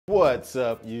What's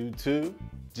up, YouTube?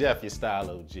 Jeff, your Style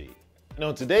O.G. And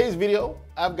on today's video,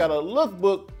 I've got a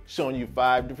lookbook showing you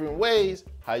 5 different ways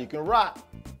how you can rock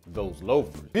those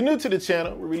loafers. If you're new to the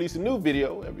channel, we release a new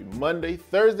video every Monday,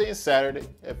 Thursday, and Saturday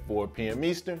at 4 p.m.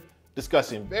 Eastern,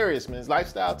 discussing various men's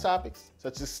lifestyle topics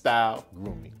such as style,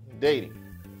 grooming, and dating.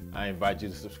 I invite you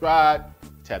to subscribe,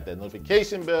 tap that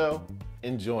notification bell,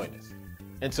 and join us.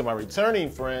 And to my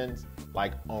returning friends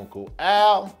like Uncle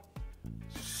Al,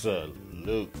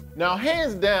 salute. Now,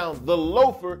 hands down, the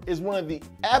loafer is one of the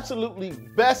absolutely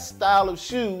best style of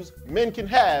shoes men can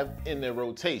have in their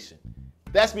rotation.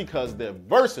 That's because they're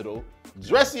versatile,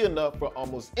 dressy enough for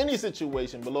almost any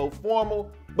situation below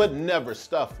formal, but never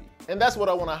stuffy. And that's what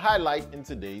I want to highlight in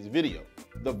today's video,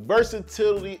 the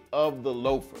versatility of the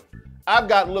loafer. I've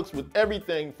got looks with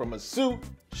everything from a suit,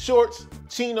 shorts,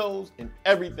 chinos, and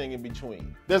everything in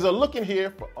between. There's a look in here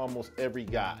for almost every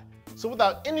guy. So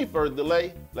without any further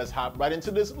delay, let's hop right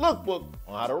into this lookbook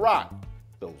on how to rock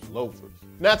those loafers.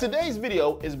 Now, today's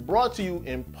video is brought to you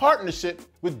in partnership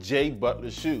with J Butler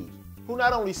Shoes, who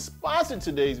not only sponsored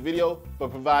today's video,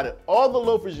 but provided all the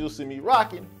loafers you'll see me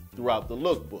rocking throughout the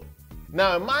lookbook.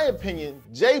 Now, in my opinion,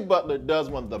 J Butler does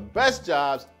one of the best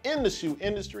jobs in the shoe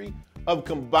industry of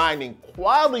combining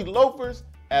quality loafers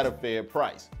at a fair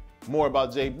price. More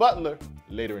about J Butler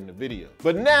later in the video.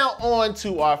 But now on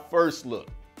to our first look.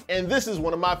 And this is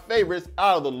one of my favorites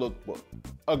out of the lookbook.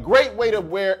 A great way to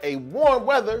wear a warm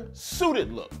weather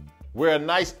suited look. Wear a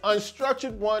nice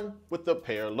unstructured one with a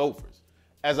pair of loafers,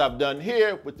 as I've done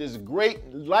here with this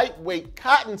great lightweight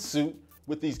cotton suit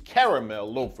with these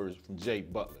caramel loafers from J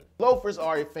Butler. Loafers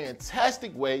are a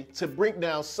fantastic way to bring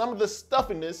down some of the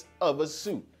stuffiness of a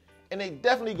suit, and they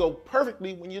definitely go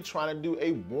perfectly when you're trying to do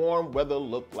a warm weather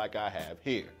look like I have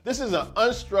here. This is an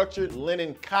unstructured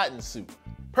linen cotton suit,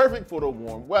 perfect for the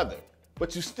warm weather,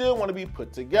 but you still want to be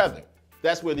put together.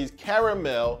 That's where these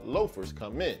caramel loafers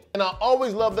come in. And I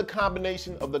always love the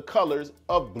combination of the colors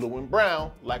of blue and brown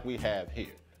like we have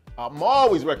here. I'm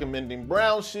always recommending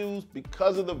brown shoes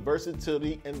because of the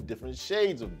versatility and different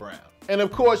shades of brown. And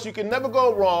of course, you can never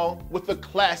go wrong with the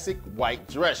classic white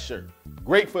dress shirt.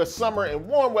 Great for summer and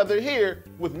warm weather here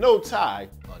with no tie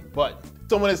unbuttoned.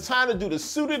 So when it's time to do the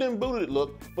suited and booted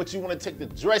look, but you want to take the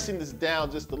dressiness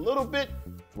down just a little bit,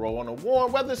 throw on a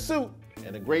warm weather suit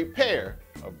and a great pair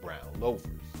of brown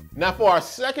loafers. Now for our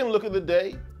second look of the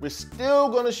day, we're still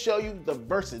going to show you the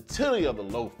versatility of the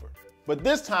loafer. But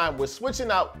this time we're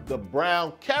switching out the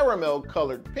brown caramel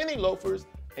colored penny loafers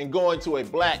and going to a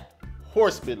black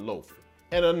horsebit loafer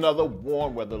and another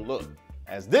warm weather look.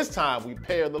 As this time we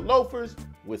pair the loafers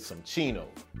with some chinos.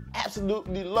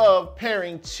 Absolutely love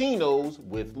pairing chinos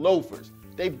with loafers.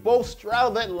 They both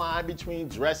straddle that line between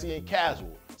dressy and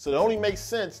casual, so it only makes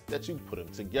sense that you put them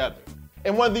together.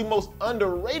 And one of the most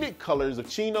underrated colors of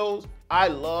chinos, I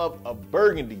love a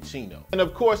burgundy chino. And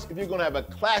of course, if you're gonna have a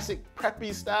classic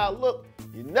preppy style look,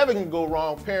 you never can go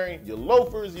wrong pairing your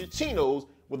loafers, your chinos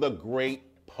with a great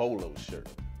polo shirt.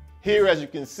 Here, as you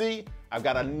can see, I've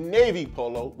got a navy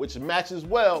polo, which matches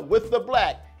well with the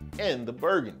black and the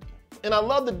burgundy. And I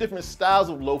love the different styles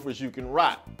of loafers you can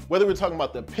rock, whether we're talking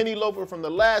about the penny loafer from the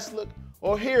last look,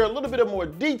 or here a little bit of more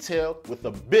detail with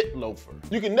a bit loafer.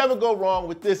 You can never go wrong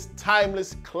with this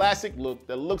timeless classic look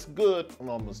that looks good on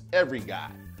almost every guy.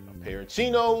 A pair of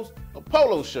chinos, a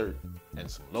polo shirt,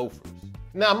 and some loafers.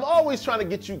 Now, I'm always trying to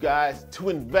get you guys to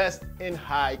invest in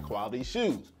high quality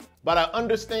shoes, but I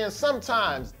understand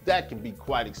sometimes that can be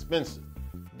quite expensive.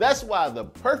 That's why the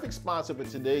perfect sponsor for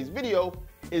today's video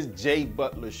is J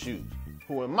Butler Shoes,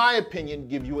 who in my opinion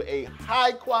give you a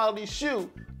high quality shoe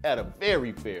at a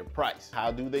very fair price.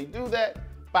 How do they do that?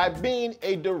 By being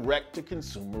a direct to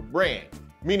consumer brand,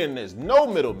 meaning there's no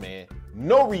middleman,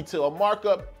 no retail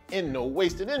markup, and no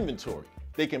wasted inventory.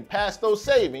 They can pass those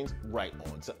savings right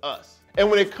on to us. And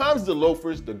when it comes to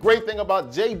loafers, the great thing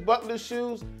about J Butler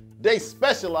Shoes, they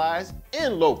specialize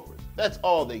in loafers. That's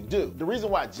all they do. The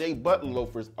reason why J Butler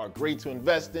loafers are great to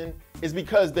invest in is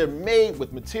because they're made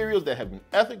with materials that have been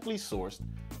ethically sourced,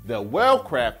 they're well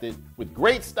crafted with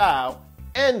great style,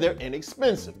 and they're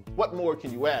inexpensive. What more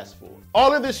can you ask for?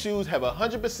 All of the shoes have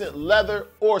 100% leather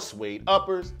or suede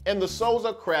uppers, and the soles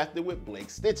are crafted with Blake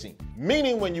stitching,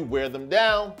 meaning when you wear them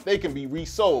down, they can be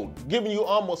resold, giving you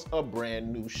almost a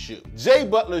brand new shoe. J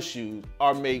Butler shoes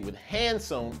are made with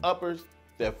hand-sewn uppers.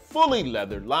 They're fully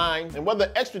leather lined, and one of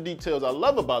the extra details I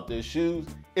love about their shoes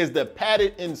is the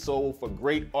padded insole for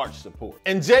great arch support.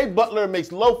 And J Butler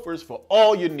makes loafers for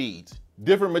all your needs.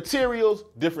 Different materials,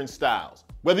 different styles.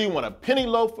 Whether you want a penny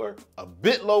loafer, a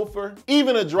bit loafer,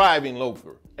 even a driving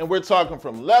loafer. And we're talking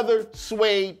from leather,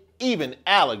 suede, even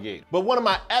alligator. But one of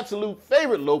my absolute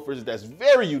favorite loafers that's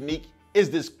very unique is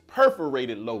this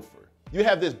perforated loafer. You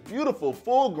have this beautiful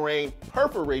full grain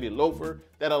perforated loafer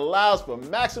that allows for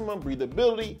maximum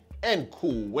breathability and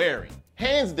cool wearing.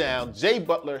 Hands down, J.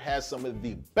 Butler has some of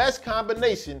the best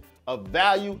combination of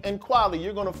value and quality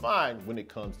you're gonna find when it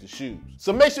comes to shoes.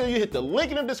 So make sure you hit the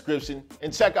link in the description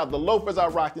and check out the loafers I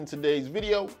rocked in today's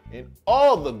video and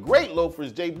all the great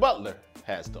loafers J. Butler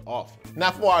has to offer.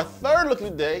 Now for our third look of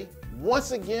the day,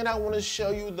 once again I wanna show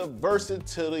you the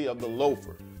versatility of the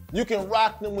loafer. You can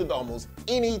rock them with almost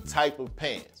any type of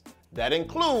pants. That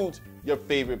includes your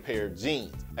favorite pair of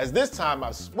jeans. As this time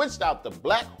I've switched out the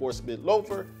black horsebit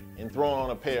loafer and thrown on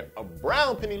a pair of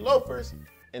brown penny loafers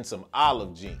and some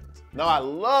olive jeans. Now I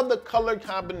love the color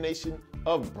combination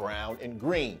of brown and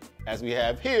green, as we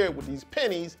have here with these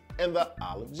pennies and the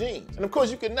olive jeans. And of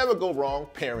course you can never go wrong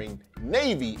pairing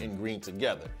navy and green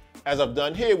together, as I've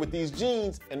done here with these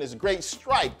jeans and this great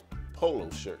striped polo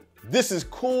shirt. This is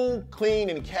cool, clean,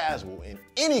 and casual, and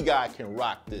any guy can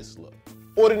rock this look.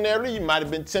 Ordinarily, you might have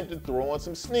been tempted to throw on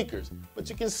some sneakers, but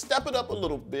you can step it up a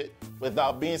little bit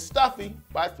without being stuffy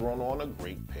by throwing on a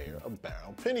great pair of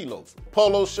brown penny loafers.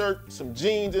 Polo shirt, some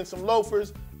jeans, and some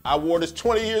loafers. I wore this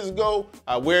 20 years ago,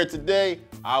 I wear it today,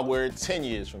 I'll wear it 10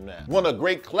 years from now. Want a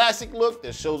great classic look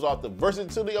that shows off the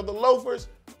versatility of the loafers?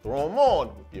 Throw them on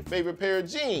with your favorite pair of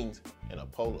jeans and a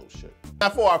polo shirt. Now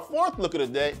for our fourth look of the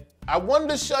day, I wanted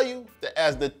to show you that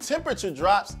as the temperature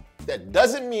drops, that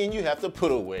doesn't mean you have to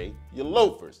put away your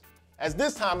loafers. As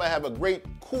this time I have a great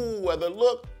cool weather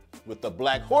look with the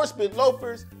black horsebit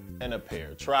loafers and a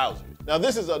pair of trousers. Now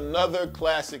this is another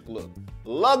classic look.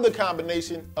 Love the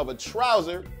combination of a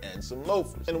trouser and some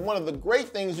loafers. And one of the great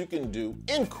things you can do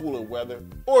in cooler weather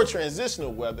or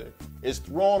transitional weather is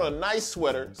throw on a nice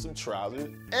sweater, some trousers,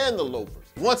 and the loafers.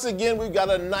 Once again, we've got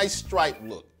a nice striped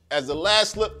look. As the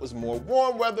last look was more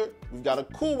warm weather, we've got a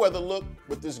cool weather look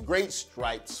with this great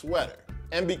striped sweater.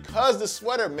 And because the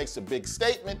sweater makes a big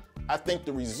statement, I think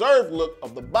the reserved look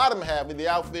of the bottom half of the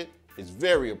outfit is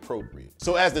very appropriate.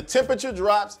 So as the temperature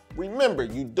drops, remember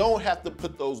you don't have to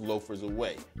put those loafers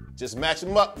away. Just match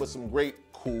them up with some great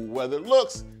cool weather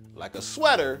looks like a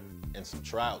sweater and some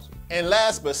trousers. And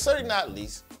last but certainly not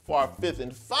least, for our fifth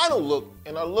and final look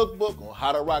in our lookbook on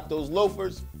how to rock those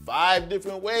loafers 5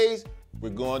 different ways, we're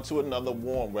going to another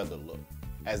warm weather look.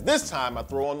 As this time I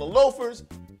throw on the loafers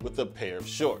with a pair of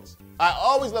shorts. I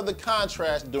always love the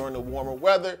contrast during the warmer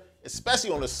weather,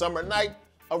 especially on a summer night,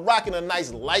 of rocking a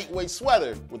nice lightweight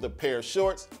sweater with a pair of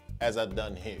shorts, as I've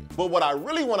done here. But what I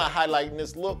really want to highlight in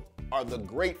this look are the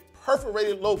great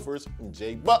perforated loafers from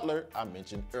J. Butler I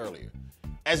mentioned earlier.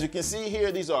 As you can see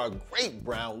here, these are a great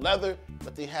brown leather,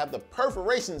 but they have the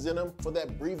perforations in them for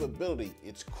that breathability.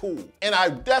 It's cool. And I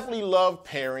definitely love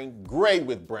pairing gray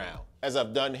with brown, as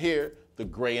I've done here, the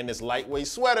gray in this lightweight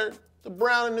sweater, the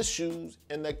brown in the shoes,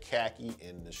 and the khaki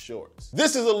in the shorts.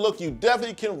 This is a look you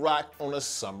definitely can rock on a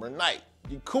summer night.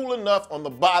 You're cool enough on the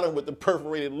bottom with the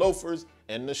perforated loafers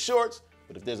and the shorts,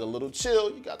 but if there's a little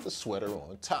chill, you got the sweater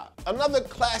on top. Another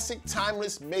classic,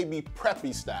 timeless, maybe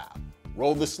preppy style.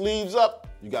 Roll the sleeves up,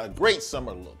 you got a great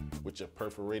summer look with your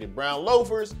perforated brown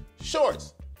loafers,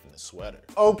 shorts, and a sweater.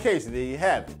 Okay, so there you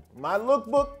have it. My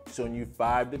lookbook showing you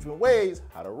 5 different ways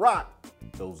how to rock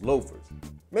those loafers.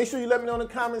 Make sure you let me know in the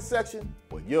comment section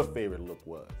what your favorite look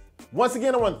was. Once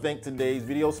again, I want to thank today's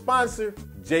video sponsor,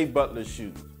 J. Butler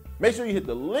Shoes. Make sure you hit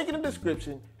the link in the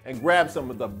description and grab some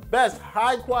of the best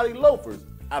high quality loafers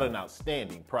at an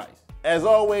outstanding price. As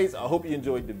always, I hope you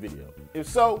enjoyed the video. If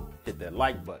so, hit that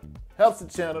like button. Helps the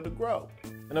channel to grow.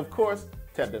 And of course,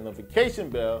 tap that notification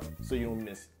bell so you don't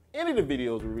miss any of the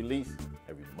videos we release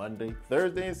every Monday,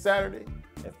 Thursday, and Saturday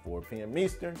at 4 p.m.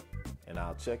 Eastern. And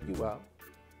I'll check you out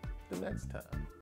the next time.